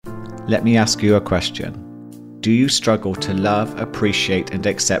Let me ask you a question. Do you struggle to love, appreciate, and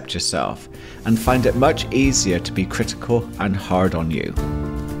accept yourself, and find it much easier to be critical and hard on you?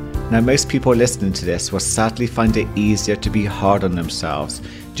 Now, most people listening to this will sadly find it easier to be hard on themselves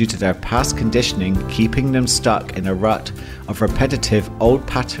due to their past conditioning keeping them stuck in a rut of repetitive old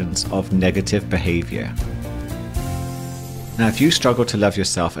patterns of negative behavior. Now, if you struggle to love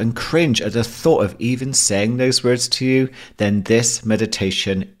yourself and cringe at the thought of even saying those words to you, then this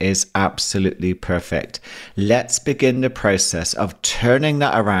meditation is absolutely perfect. Let's begin the process of turning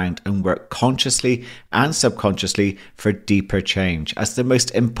that around and work consciously and subconsciously for deeper change, as the most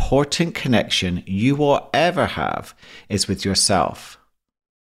important connection you will ever have is with yourself.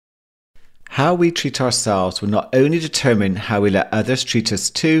 How we treat ourselves will not only determine how we let others treat us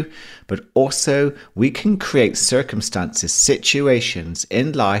too, but also we can create circumstances, situations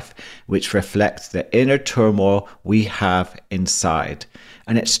in life which reflect the inner turmoil we have inside.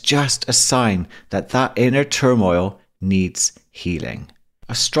 And it's just a sign that that inner turmoil needs healing.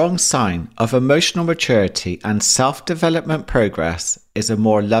 A strong sign of emotional maturity and self-development progress is a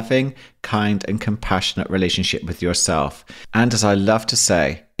more loving, kind, and compassionate relationship with yourself. And as I love to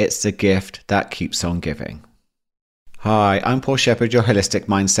say, it's the gift that keeps on giving. Hi, I'm Paul Shepherd, your holistic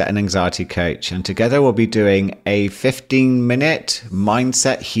mindset and anxiety coach, and together we'll be doing a 15-minute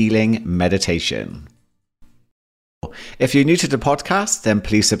mindset healing meditation. If you're new to the podcast, then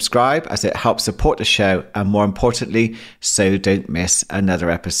please subscribe as it helps support the show and more importantly, so don't miss another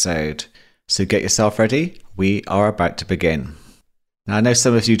episode. So get yourself ready. We are about to begin. Now, I know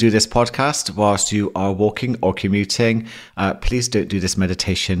some of you do this podcast whilst you are walking or commuting. Please don't do this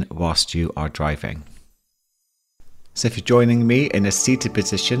meditation whilst you are driving. So if you're joining me in a seated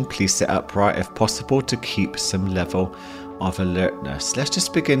position, please sit upright if possible to keep some level of alertness. Let's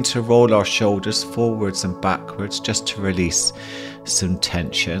just begin to roll our shoulders forwards and backwards just to release some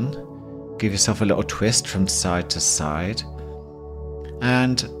tension. Give yourself a little twist from side to side.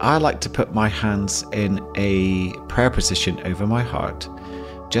 And I like to put my hands in a prayer position over my heart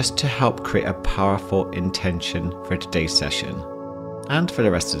just to help create a powerful intention for today's session and for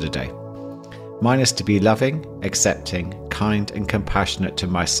the rest of the day. Mine is to be loving, accepting, kind and compassionate to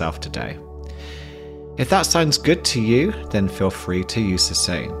myself today. If that sounds good to you, then feel free to use the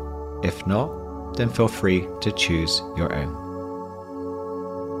same. If not, then feel free to choose your own.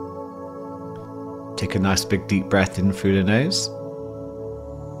 Take a nice big deep breath in through the nose.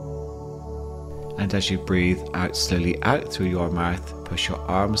 And as you breathe out slowly out through your mouth, push your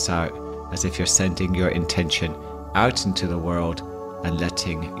arms out as if you're sending your intention out into the world and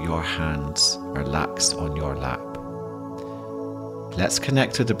letting your hands relax on your lap. Let's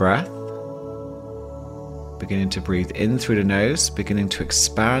connect to the breath. Beginning to breathe in through the nose, beginning to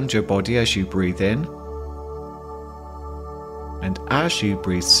expand your body as you breathe in. And as you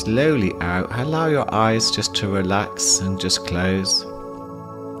breathe slowly out, allow your eyes just to relax and just close.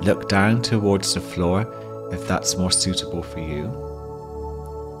 Look down towards the floor if that's more suitable for you.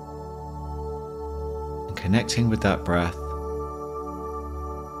 And connecting with that breath,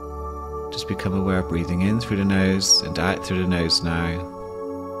 just become aware of breathing in through the nose and out through the nose now.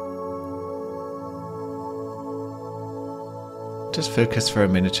 Just focus for a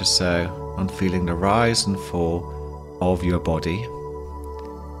minute or so on feeling the rise and fall of your body.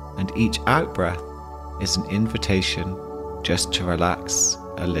 And each out breath is an invitation just to relax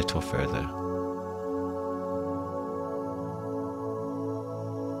a little further.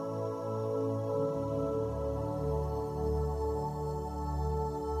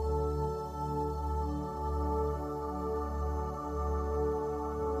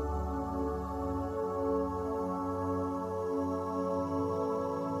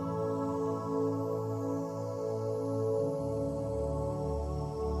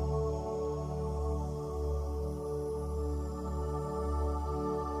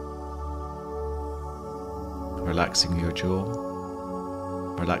 Relaxing your jaw,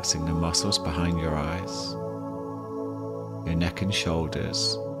 relaxing the muscles behind your eyes, your neck and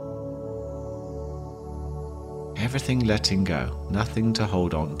shoulders. Everything letting go, nothing to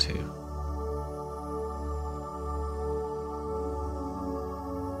hold on to.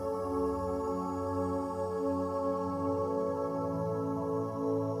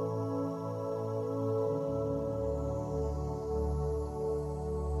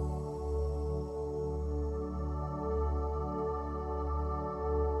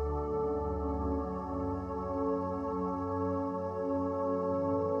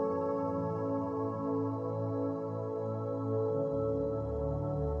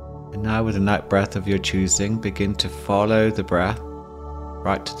 And now with an out breath of your choosing, begin to follow the breath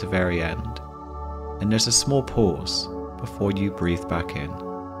right to the very end. And there's a small pause before you breathe back in.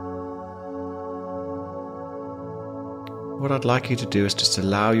 what I'd like you to do is just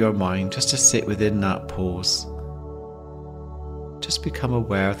allow your mind just to sit within that pause. Just become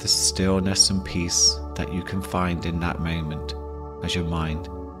aware of the stillness and peace that you can find in that moment as your mind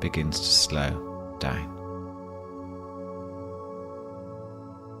begins to slow down.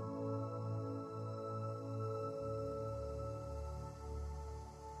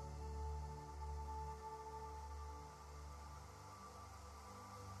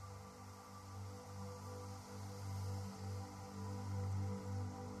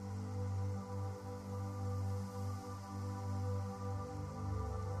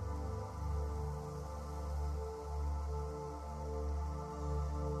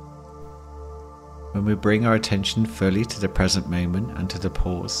 When we bring our attention fully to the present moment and to the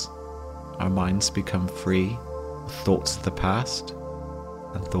pause, our minds become free of thoughts of the past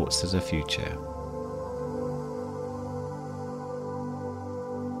and thoughts of the future.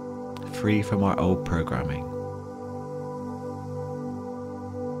 Free from our old programming.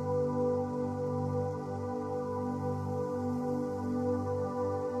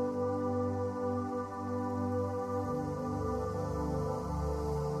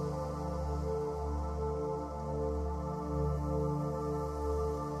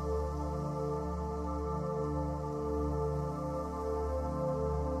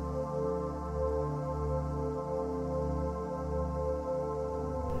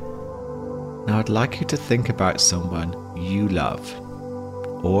 Now I'd like you to think about someone you love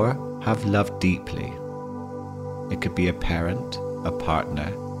or have loved deeply. It could be a parent, a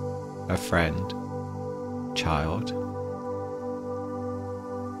partner, a friend, child.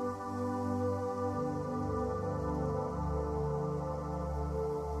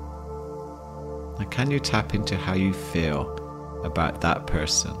 Now can you tap into how you feel about that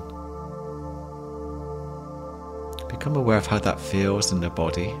person? Become aware of how that feels in the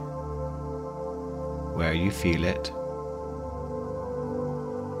body, where you feel it.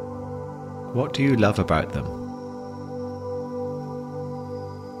 What do you love about them?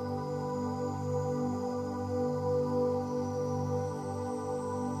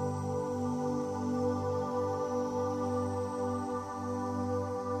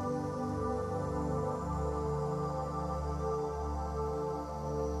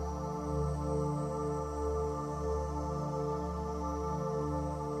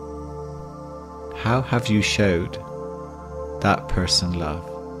 How have you showed that person love?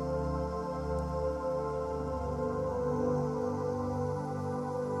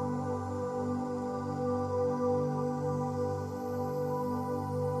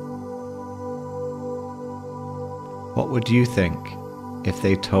 What would you think if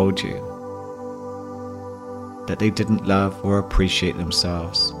they told you that they didn't love or appreciate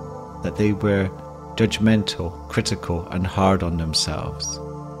themselves, that they were judgmental, critical, and hard on themselves?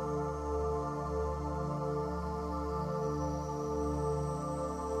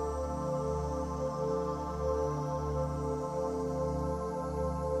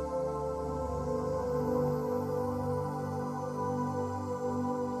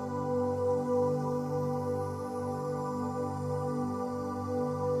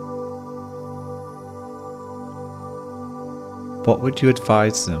 What would you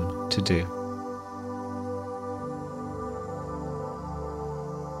advise them to do?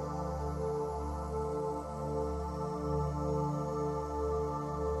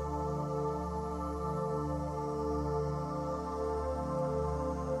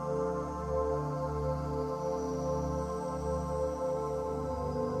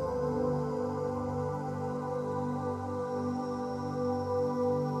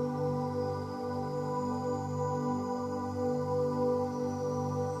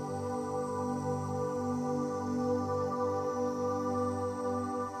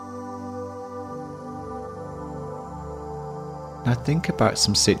 Now think about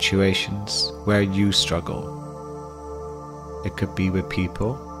some situations where you struggle. It could be with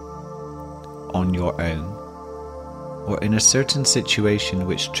people, on your own, or in a certain situation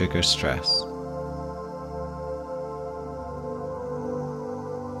which triggers stress.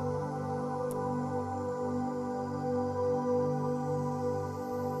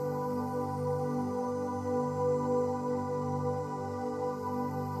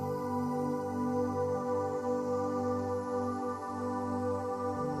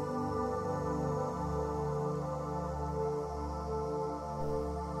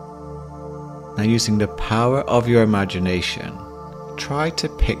 Now, using the power of your imagination, try to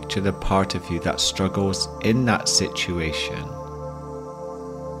picture the part of you that struggles in that situation.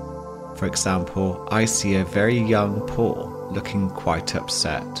 For example, I see a very young Paul looking quite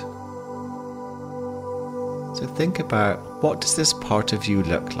upset. So think about, what does this part of you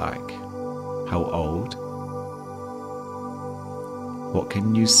look like? How old? What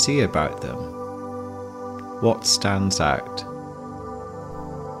can you see about them? What stands out?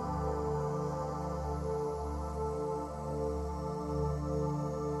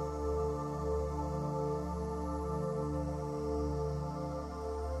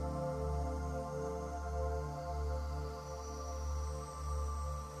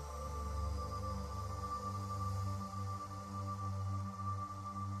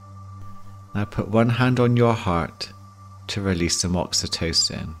 Now put one hand on your heart to release some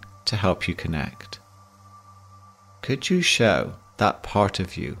oxytocin to help you connect. Could you show that part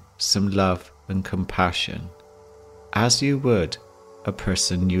of you some love and compassion as you would a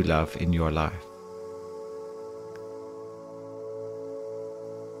person you love in your life?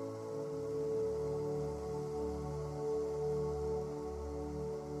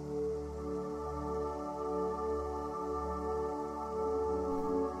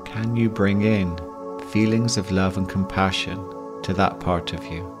 Can you bring in feelings of love and compassion to that part of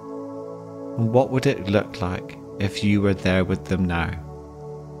you? And what would it look like if you were there with them now?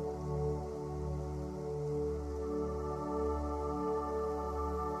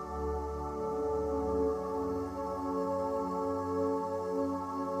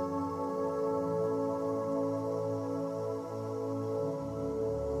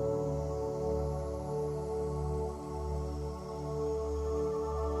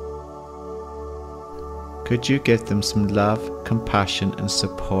 Could you give them some love, compassion and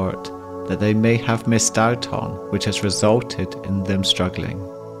support that they may have missed out on, which has resulted in them struggling?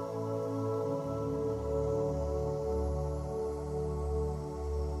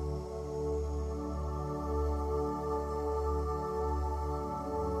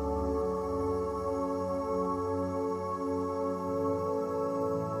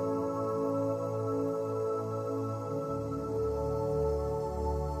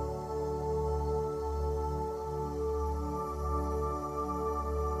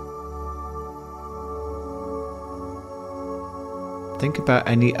 Think about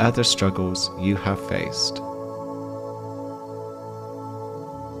any other struggles you have faced.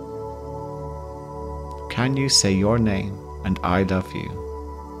 Can you say your name and I love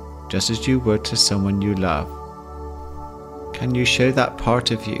you, just as you would to someone you love? Can you show that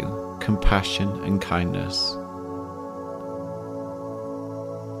part of you compassion and kindness?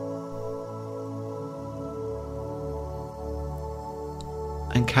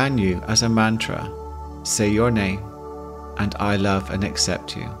 And can you, as a mantra, say your name and I love and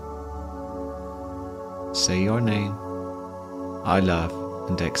accept you? Say your name, I love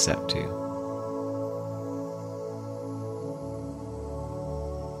and accept you.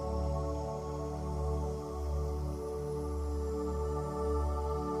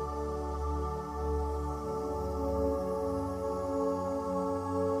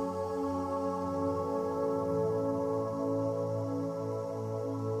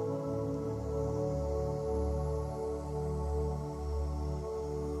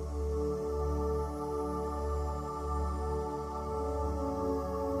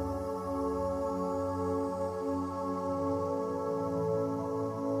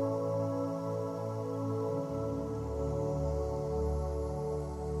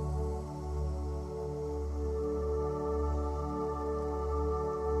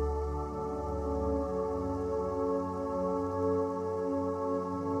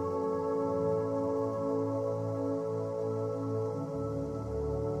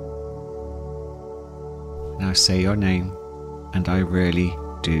 Now say your name, and I really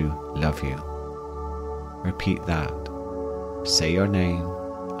do love you. Repeat that. Say your name,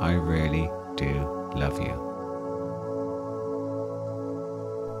 I really do love you.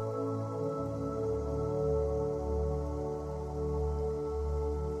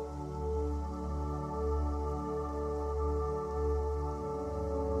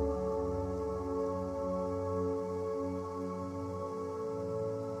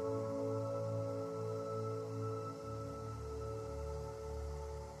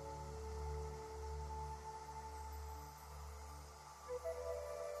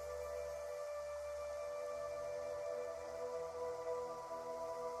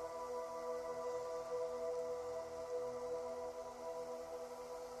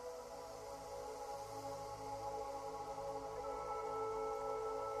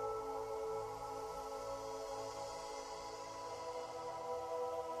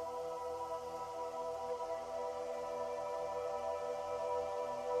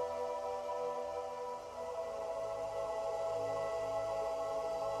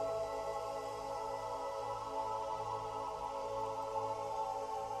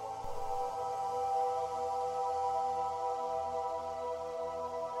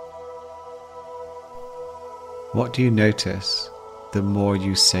 What do you notice the more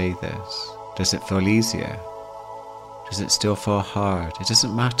you say this? Does it feel easier? Does it still feel hard? It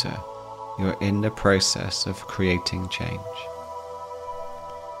doesn't matter. You're in the process of creating change.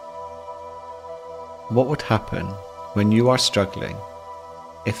 What would happen when you are struggling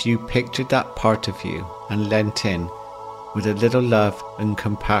if you pictured that part of you and lent in with a little love and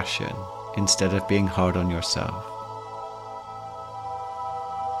compassion instead of being hard on yourself?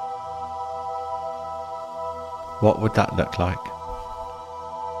 What would that look like?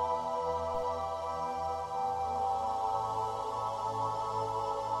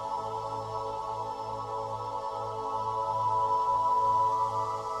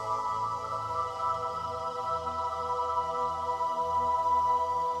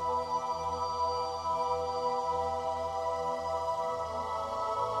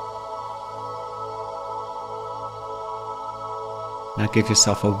 Now give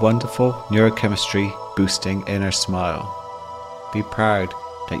yourself a wonderful neurochemistry boosting inner smile. Be proud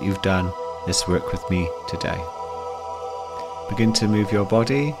that you've done this work with me today. Begin to move your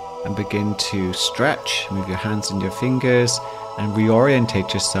body and begin to stretch, move your hands and your fingers, and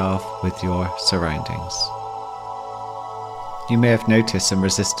reorientate yourself with your surroundings. You may have noticed some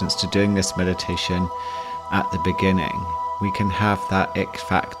resistance to doing this meditation at the beginning. We can have that ick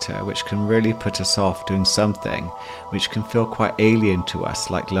factor, which can really put us off doing something which can feel quite alien to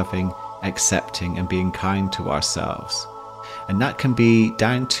us, like loving, accepting, and being kind to ourselves. And that can be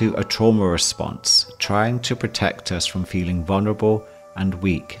down to a trauma response, trying to protect us from feeling vulnerable and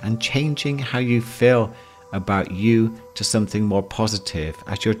weak, and changing how you feel about you to something more positive,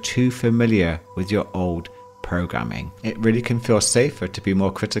 as you're too familiar with your old programming. It really can feel safer to be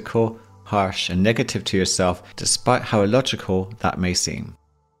more critical, harsh, and negative to yourself, despite how illogical that may seem.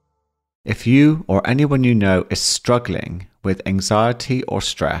 If you or anyone you know is struggling with anxiety or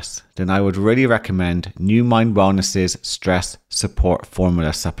stress, then I would really recommend New Mind Wellness's Stress Support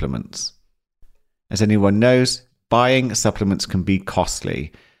Formula supplements. As anyone knows, buying supplements can be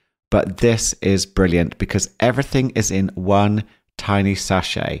costly, but this is brilliant because everything is in one tiny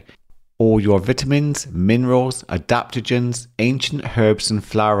sachet. All your vitamins, minerals, adaptogens, ancient herbs and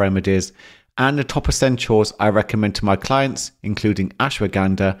flower remedies, and the top essentials I recommend to my clients, including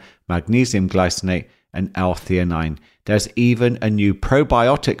ashwagandha, magnesium glycinate, and L-theanine. There's even a new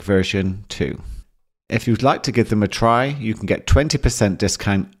probiotic version too. If you'd like to give them a try, you can get 20%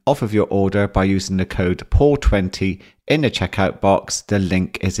 discount off of your order by using the code PAUL20 in the checkout box. The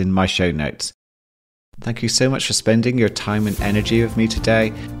link is in my show notes. Thank you so much for spending your time and energy with me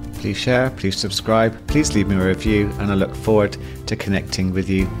today. Please share, please subscribe, please leave me a review, and I look forward to connecting with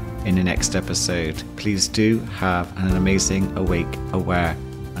you in the next episode. Please do have an amazing, awake, aware,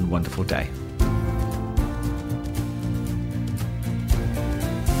 and wonderful day.